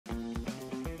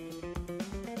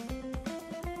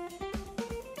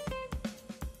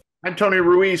I'm Tony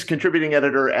Ruiz, contributing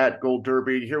editor at Gold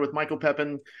Derby, here with Michael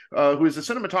Pepin, who is a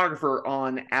cinematographer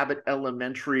on Abbott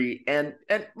Elementary. And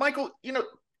Michael,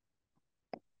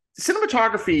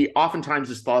 cinematography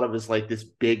oftentimes is thought of as like this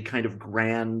big kind of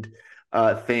grand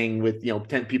thing with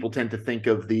people tend to think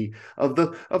of the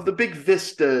big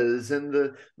vistas and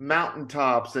the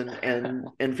mountaintops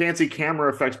and fancy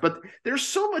camera effects, but there's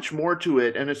so much more to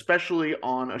it, and especially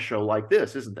on a show like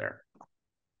this, isn't there?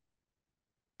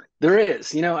 There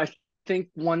is. I think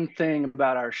one thing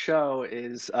about our show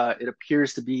is it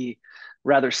appears to be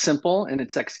rather simple in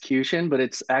its execution, but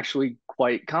it's actually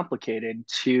quite complicated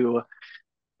to,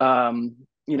 um,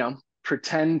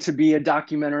 pretend to be a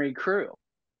documentary crew.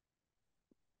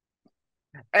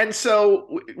 And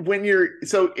so when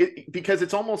because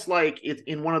it's almost like it's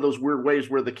in one of those weird ways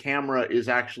where the camera is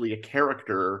actually a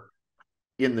character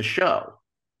in the show.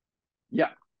 Yeah,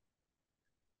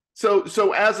 So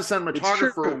as a it's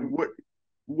cinematographer, true.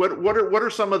 what are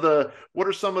some of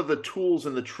the tools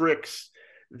and the tricks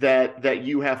that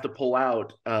you have to pull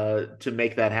out to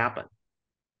make that happen?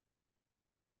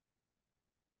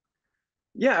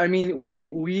 Yeah, I mean,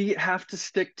 we have to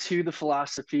stick to the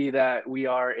philosophy that we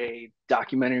are a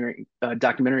documentary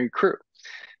crew.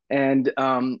 And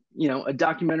a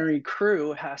documentary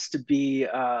crew has to be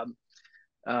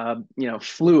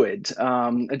fluid.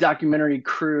 A documentary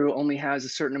crew only has a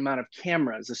certain amount of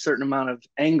cameras, a certain amount of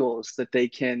angles that they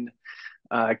can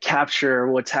capture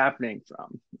what's happening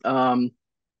from.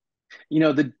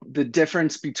 The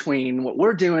difference between what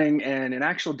we're doing and an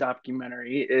actual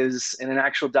documentary is in an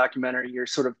actual documentary, you're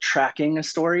sort of tracking a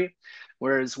story,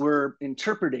 whereas we're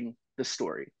interpreting the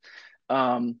story.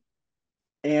 Um,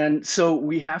 and so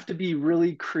we have to be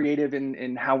really creative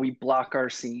in how we block our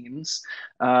scenes.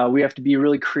 We have to be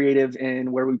really creative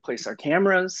in where we place our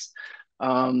cameras.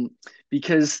 Um,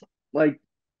 because like,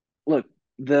 look,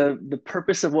 the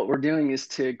purpose of what we're doing is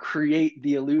to create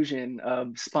the illusion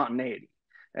of spontaneity.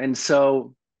 And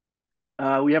so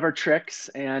we have our tricks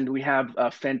and we have a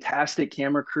fantastic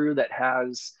camera crew that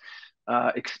has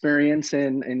experience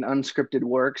in unscripted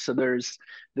work. So there's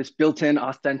this built-in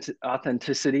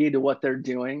authenticity to what they're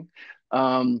doing.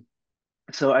 Um,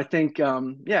 so I think it's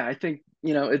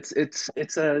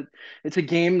a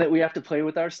game that we have to play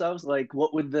with ourselves. Like,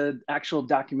 what would the actual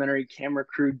documentary camera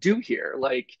crew do here?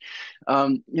 Like,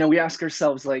 we ask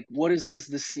ourselves, like, what is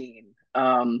the scene?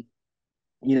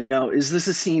 Is this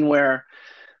a scene where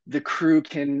the crew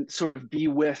can sort of be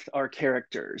with our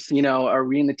characters? Are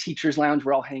we in the teacher's lounge?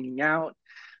 We're all hanging out.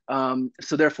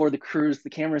 So therefore, the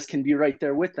cameras can be right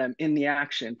there with them in the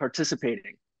action,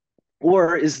 participating.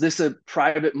 Or is this a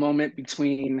private moment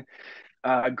between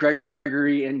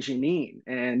Gregory and Janine?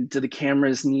 And do the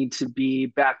cameras need to be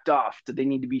backed off? Do they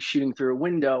need to be shooting through a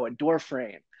window, a door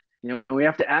frame? We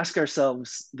have to ask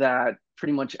ourselves that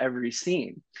pretty much every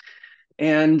scene.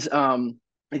 And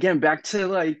again, back to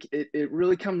like it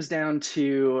really comes down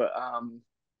to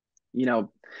you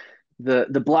know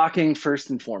the blocking first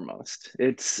and foremost.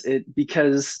 It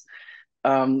because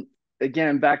um,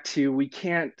 again, back to, we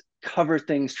can't cover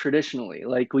things traditionally.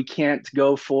 Like, we can't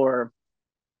go for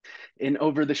an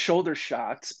over the shoulder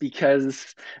shots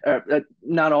because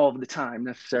not all of the time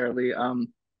necessarily.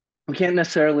 We can't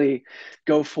necessarily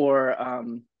go for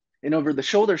an over the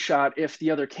shoulder shot if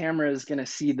the other camera is going to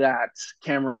see that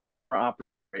camera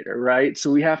operator, right?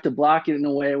 So we have to block it in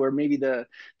a way where maybe the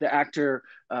actor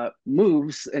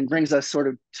moves and brings us sort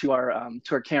of to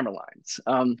our camera lines.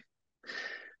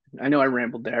 I know I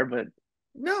rambled there, but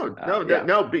yeah.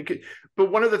 No.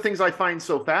 But one of the things I find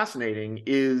so fascinating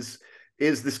is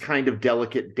this kind of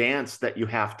delicate dance that you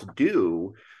have to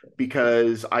do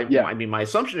because Yeah. I mean my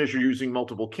assumption is you're using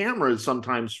multiple cameras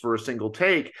sometimes for a single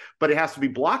take, but it has to be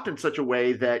blocked in such a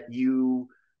way that you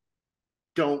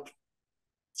don't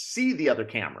see the other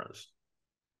cameras.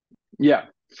 Yeah.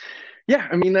 Yeah.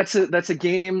 I mean, that's a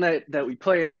game that we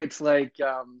play. It's like,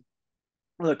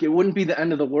 look, it wouldn't be the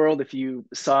end of the world if you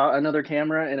saw another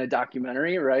camera in a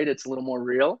documentary, right? It's a little more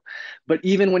real. But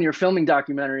even when you're filming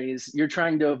documentaries, you're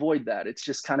trying to avoid that. It's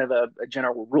just kind of a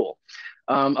general rule.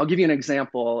 I'll give you an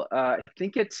example. I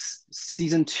think it's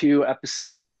season 2,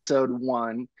 episode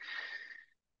 1.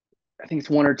 I think it's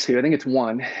 1 or 2. I think it's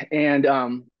 1.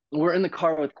 And we're in the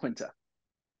car with Quinta,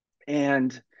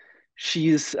 and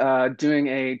she's doing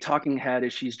a talking head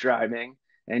as she's driving,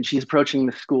 and she's approaching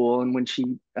the school. And when she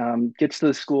gets to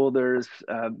the school, there's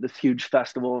this huge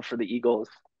festival for the Eagles.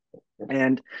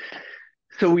 And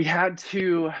so we had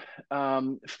to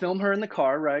film her in the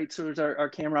car, right? So there's our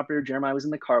camera operator, Jeremiah, was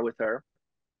in the car with her.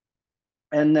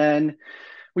 And then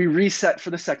we reset for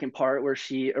the second part where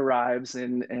she arrives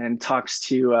and talks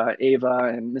to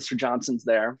Ava, and Mr. Johnson's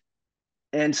there.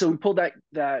 And so we pulled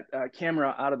that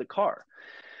camera out of the car,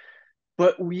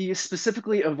 but we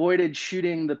specifically avoided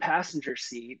shooting the passenger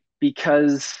seat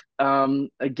because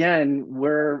again,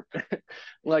 we're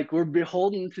like, we're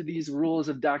beholden to these rules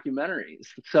of documentaries.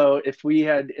 So if we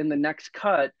had in the next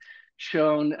cut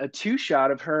shown a two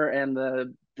shot of her and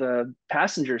the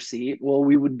passenger seat, well,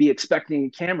 we would be expecting a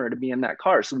camera to be in that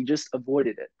car, so we just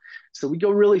avoided it. So we go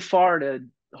really far to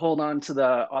hold on to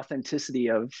the authenticity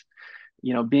of,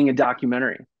 you know, being a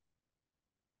documentary.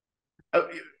 Uh,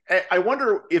 I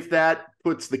wonder if that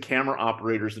puts the camera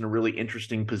operators in a really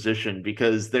interesting position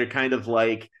because they're kind of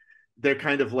like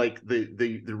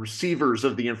the receivers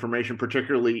of the information,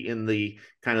 particularly in the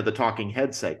kind of the talking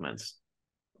head segments.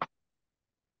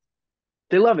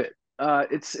 They love it.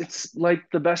 It's like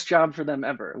the best job for them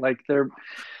ever. Like, they're,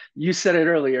 you said it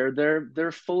earlier,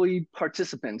 they're fully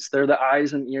participants. They're the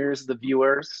eyes and ears of the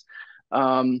viewers.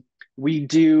 We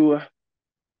do,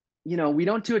 you know, we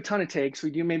don't do a ton of takes.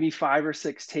 We do maybe 5 or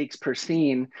 6 takes per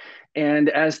scene. And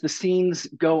as the scenes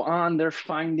go on, they're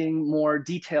finding more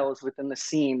details within the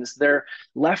scenes. Their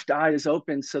left eye is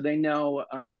open, so they know,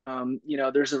 you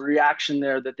know, there's a reaction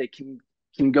there that they can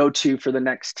go to for the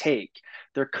next take.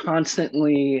 They're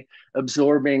constantly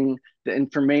absorbing the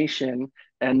information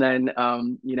and then,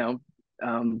 you know,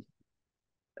 um,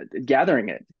 gathering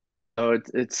it. So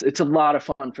it's a lot of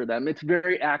fun for them. It's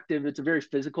very active. It's a very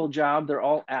physical job. They're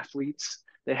all athletes.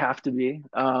 They have to be.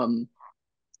 And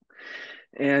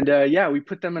yeah, we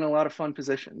put them in a lot of fun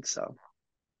positions. So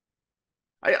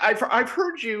I've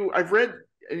heard you. I've read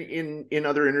in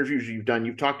other interviews you've done.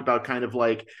 You've talked about kind of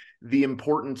like the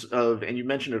importance of, and you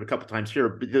mentioned it a couple times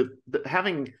here, but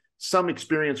having some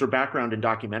experience or background in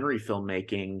documentary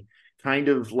filmmaking kind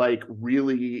of like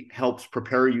really helps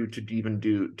prepare you to even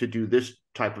do this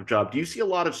type of job. Do you see a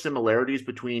lot of similarities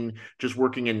between just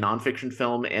working in nonfiction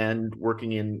film and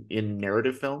working in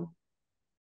narrative film?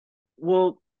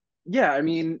 well, yeah, I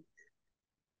mean,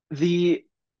 the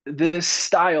this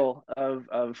style of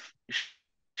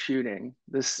shooting,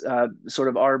 this sort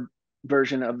of our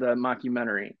version of the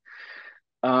mockumentary,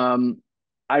 um,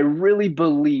 I really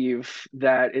believe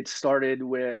that it started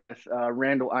with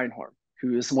Randall Einhorn,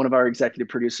 who is one of our executive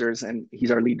producers, and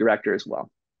he's our lead director as well.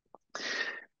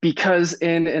 Because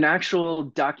in an actual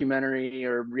documentary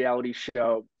or reality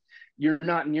show, you're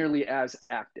not nearly as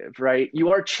active, right?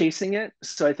 You are chasing it.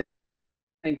 So I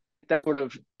think that's sort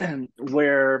of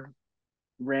where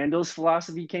Randall's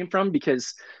philosophy came from,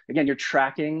 because again, you're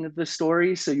tracking the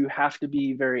story, so you have to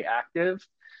be very active.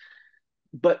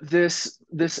 But this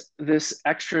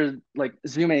extra like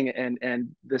zooming and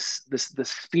this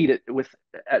speed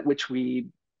at which we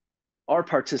are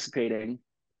participating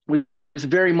was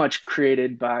very much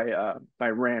created by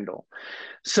Randall.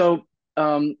 So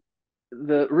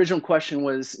the original question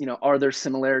was, you know, are there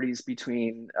similarities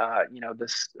between you know,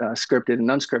 this scripted and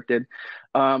unscripted?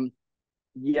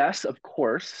 Yes, of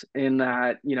course, in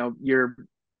that, you know, you're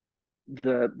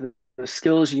the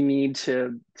skills you need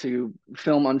to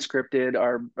film unscripted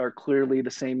are clearly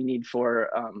the same you need for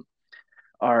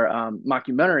our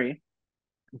mockumentary,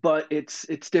 but it's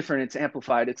different. It's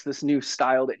amplified. It's this new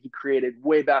style that he created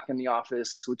way back in the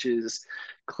office, which is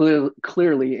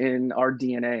clearly in our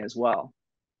DNA as well.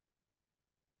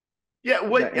 Yeah, Does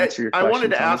what that answer your I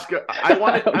wanted question, to Tony?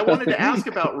 ask, I wanted to ask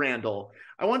about Randall.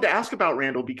 I wanted to ask about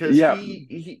Randall because Yeah,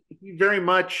 he very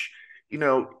much, you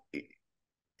know,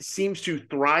 seems to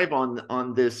thrive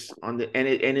on this on the and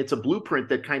it's a blueprint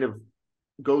that kind of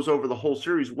goes over the whole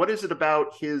series. What is it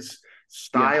about his yeah.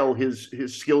 style, his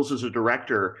skills as a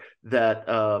director that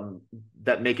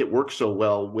make it work so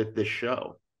well with this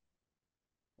show?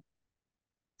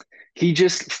 He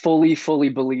just fully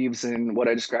believes in what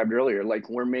I described earlier. Like,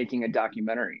 we're making a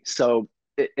documentary, so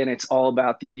and it's all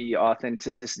about the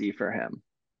authenticity for him.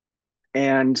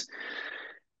 And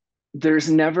there's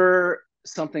never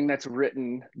something that's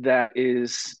written that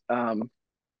is, you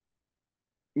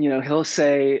know, he'll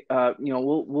say, you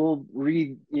know, we'll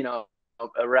read, you know,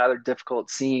 a rather difficult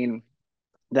scene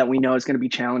that we know is going to be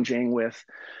challenging with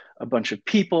a bunch of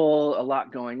people, a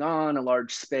lot going on, a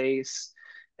large space,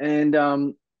 and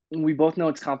we both know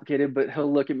it's complicated. But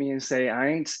he'll look at me and say, "I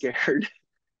ain't scared."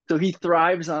 So he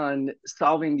thrives on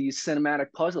solving these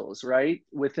cinematic puzzles, right,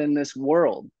 within this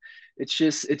world. It's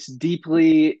just, it's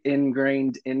deeply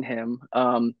ingrained in him.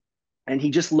 And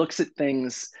he just looks at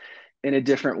things in a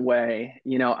different way.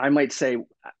 You know, I might say,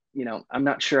 you know, I'm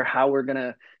not sure how we're going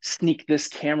to sneak this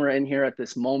camera in here at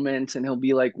this moment. And he'll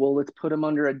be like, well, let's put him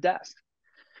under a desk.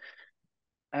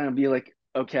 And I'll be like,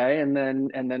 okay. And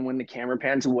then when the camera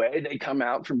pans away, they come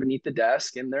out from beneath the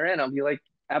desk and they're in. I'll be like,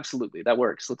 absolutely, that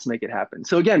works. Let's make it happen.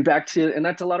 So again, back to, and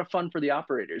that's a lot of fun for the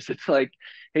operators. It's like,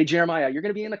 hey, Jeremiah, you're going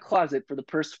to be in the closet for the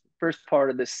first part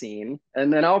of the scene,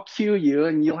 and then I'll cue you,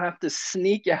 and you'll have to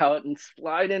sneak out and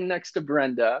slide in next to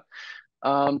Brenda.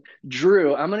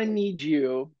 Drew, I'm going to need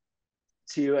you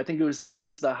to, I think it was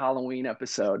the Halloween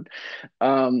episode.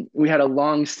 We had a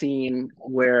long scene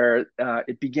where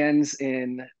it begins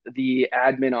in the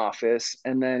admin office,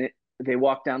 and then they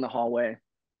walk down the hallway,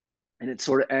 and it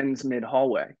sort of ends mid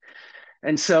hallway.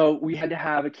 And so we had to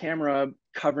have a camera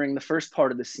covering the first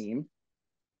part of the scene.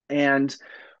 And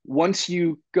once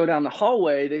you go down the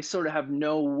hallway, they sort of have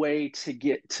no way to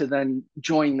get to then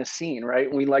join the scene,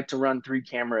 right? We like to run 3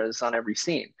 cameras on every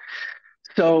scene.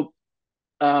 So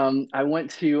I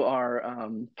went to our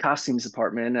costumes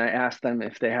department and I asked them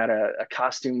if they had a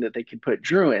costume that they could put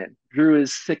Drew in. Drew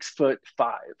is 6'5".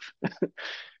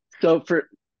 So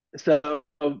so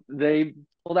they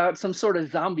pulled out some sort of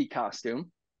zombie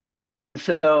costume.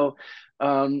 So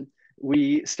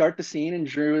we start the scene and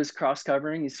Drew is cross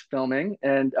covering, he's filming.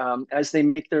 And as they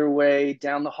make their way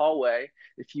down the hallway,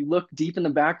 if you look deep in the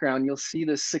background, you'll see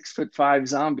this 6'5"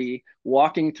 zombie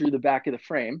walking through the back of the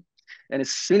frame. And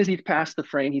as soon as he's past the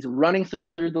frame, he's running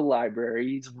through the library,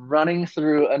 he's running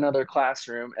through another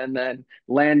classroom, and then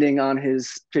landing on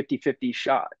his 50-50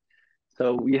 shot.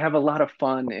 So we have a lot of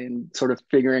fun in sort of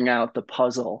figuring out the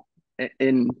puzzle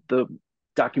in the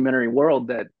documentary world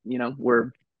that, you know,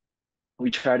 we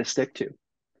try to stick to.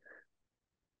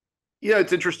 Yeah,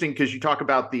 it's interesting because you talk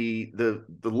about the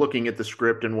looking at the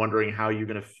script and wondering how you're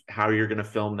gonna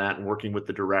film that and working with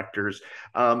the directors.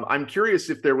 I'm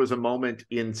curious if there was a moment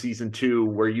in season 2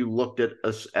 where you looked at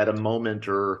a moment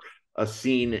or a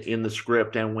scene in the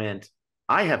script and went,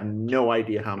 I have no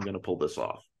idea how I'm going to pull this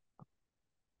off.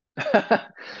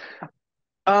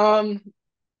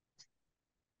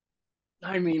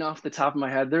 I mean, off the top of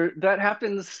my head, that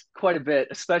happens quite a bit,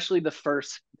 especially the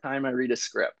first time I read a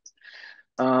script.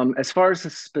 As far as a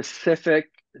specific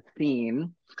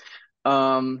theme,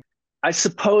 I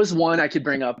suppose one I could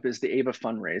bring up is the Ava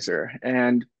fundraiser,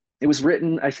 and it was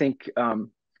written, I think,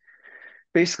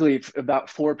 basically about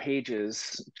 4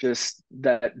 pages, just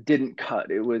that didn't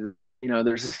cut. It was, you know,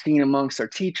 there's a scene amongst our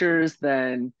teachers,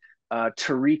 then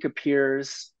Tariq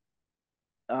appears.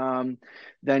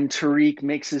 Then Tariq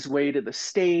makes his way to the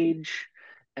stage,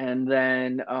 and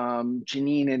then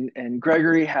Janine and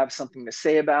Gregory have something to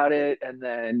say about it, and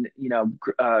then, you know,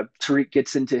 Tariq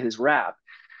gets into his rap,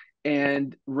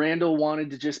 and Randall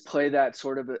wanted to just play that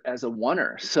sort of as a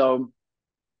oneer, so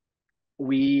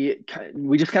we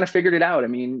just kind of figured it out. I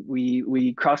mean,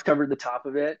 we cross covered the top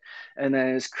of it, and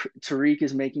then as Tariq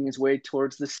is making his way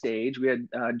towards the stage, we had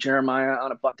Jeremiah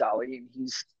on a buck dolly, and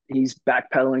he's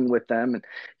backpedaling with them, and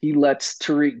he lets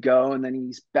Tariq go, and then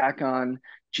he's back on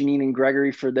Janine and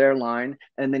Gregory for their line,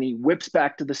 and then he whips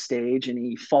back to the stage, and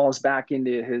he falls back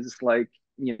into his, like,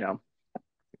 you know,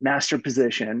 master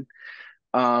position.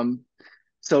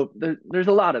 So there's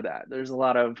a lot of that. There's a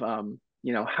lot of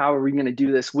you know, how are we going to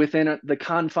do this within the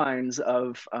confines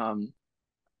of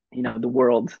you know, the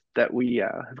world that we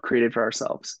have created for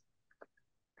ourselves.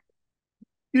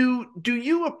 Do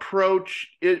you approach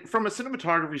it from a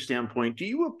cinematography standpoint? Do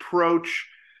you approach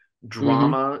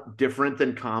drama different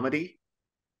than comedy,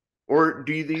 or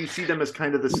do you see them as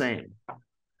kind of the same?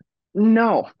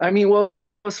 No, I mean, well,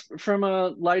 from a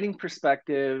lighting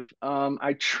perspective,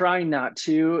 I try not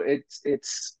to.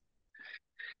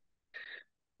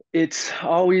 It's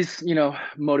always, you know,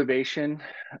 motivation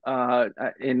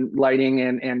in lighting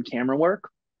and camera work.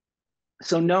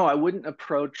 So no, I wouldn't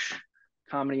approach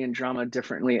comedy and drama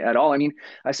differently at all. I mean,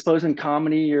 I suppose in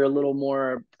comedy you're a little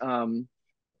more, you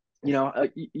know,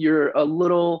 you're a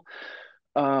little,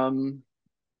 you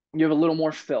have a little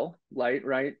more fill light,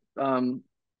 right?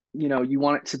 You know, you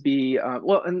want it to be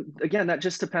well, and again, that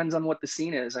just depends on what the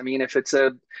scene is. I mean, if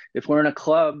we're in a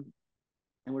club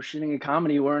and we're shooting a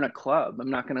comedy, we're in a club.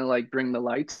 I'm not gonna like bring the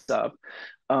lights up.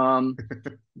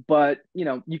 But you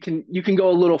know, you can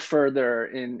go a little further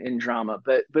in drama,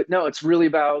 but no, it's really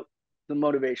about the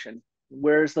motivation.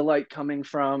 Where's the light coming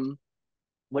from?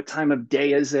 What time of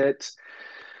day is it?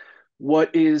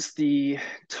 What is the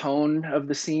tone of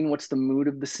the scene? What's the mood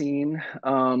of the scene?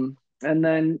 And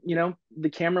then, you know, the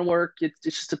camera work, it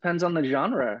just depends on the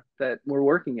genre that we're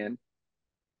working in.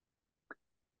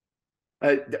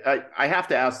 I have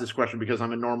to ask this question because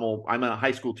I'm a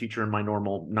high school teacher in my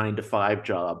normal 9 to 5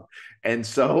 job. And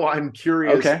so I'm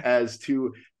curious Okay. as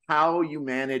to how you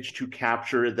manage to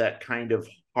capture that kind of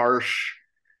harsh,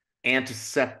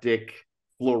 antiseptic,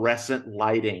 fluorescent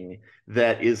lighting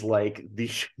that is like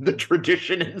the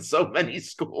tradition in so many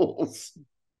schools.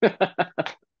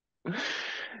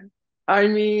 I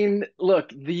mean,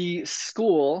 look, the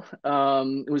school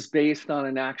was based on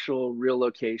an actual real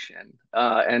location.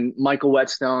 And Michael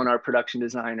Whetstone, our production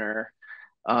designer,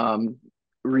 um,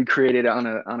 recreated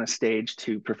on a stage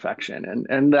to perfection.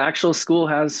 And the actual school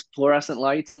has fluorescent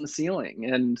lights in the ceiling,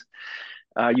 and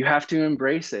you have to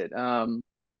embrace it. I'll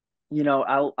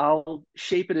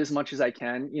shape it as much as I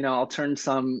can. I'll turn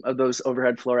some of those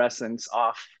overhead fluorescents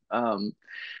off.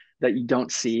 That you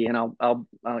don't see, and I'll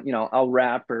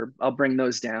wrap, or I'll bring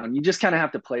those down. You just kind of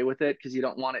have to play with it, because you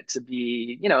don't want it to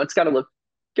be, it's got to look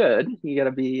good. You got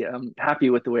to be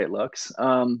happy with the way it looks,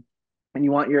 and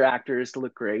you want your actors to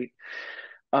look great.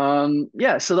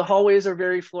 Yeah, so the hallways are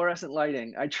very fluorescent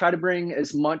lighting. I try to bring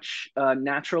as much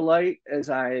natural light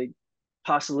as I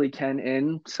possibly can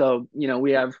in. So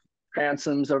we have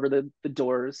transoms over the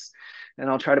doors, and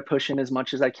I'll try to push in as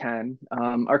much as I can.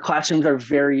 Our classrooms are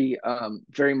very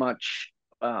much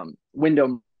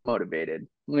window motivated.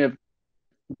 We have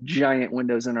giant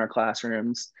windows in our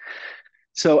classrooms,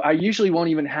 so I usually won't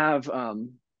even have our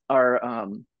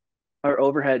our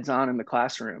overheads on in the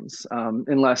classrooms,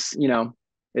 unless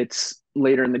it's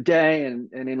later in the day,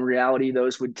 and in reality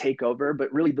those would take over.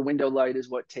 But really, the window light is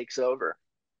what takes over.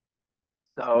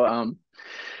 So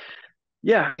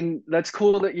yeah, and that's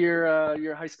cool that you're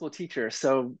a high school teacher.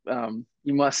 So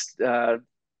you must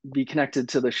be connected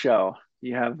to the show.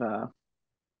 You have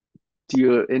do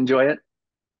you enjoy it?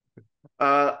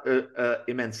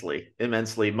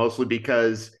 Immensely, mostly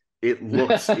because it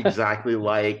looks exactly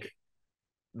like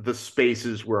the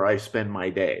spaces where I spend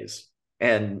my days,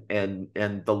 and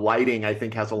the lighting, I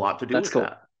think, has a lot to do That's with cool.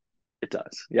 that. It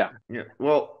does. Yeah. Yeah.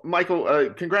 Well,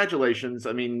 Michael, congratulations.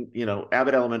 I mean,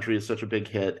 Abbott Elementary is such a big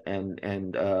hit, and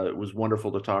it was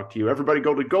wonderful to talk to you. Everybody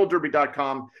go to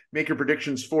goldderby.com, make your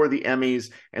predictions for the Emmys,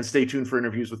 and stay tuned for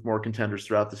interviews with more contenders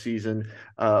throughout the season.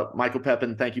 Michael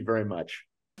Pepin, thank you very much.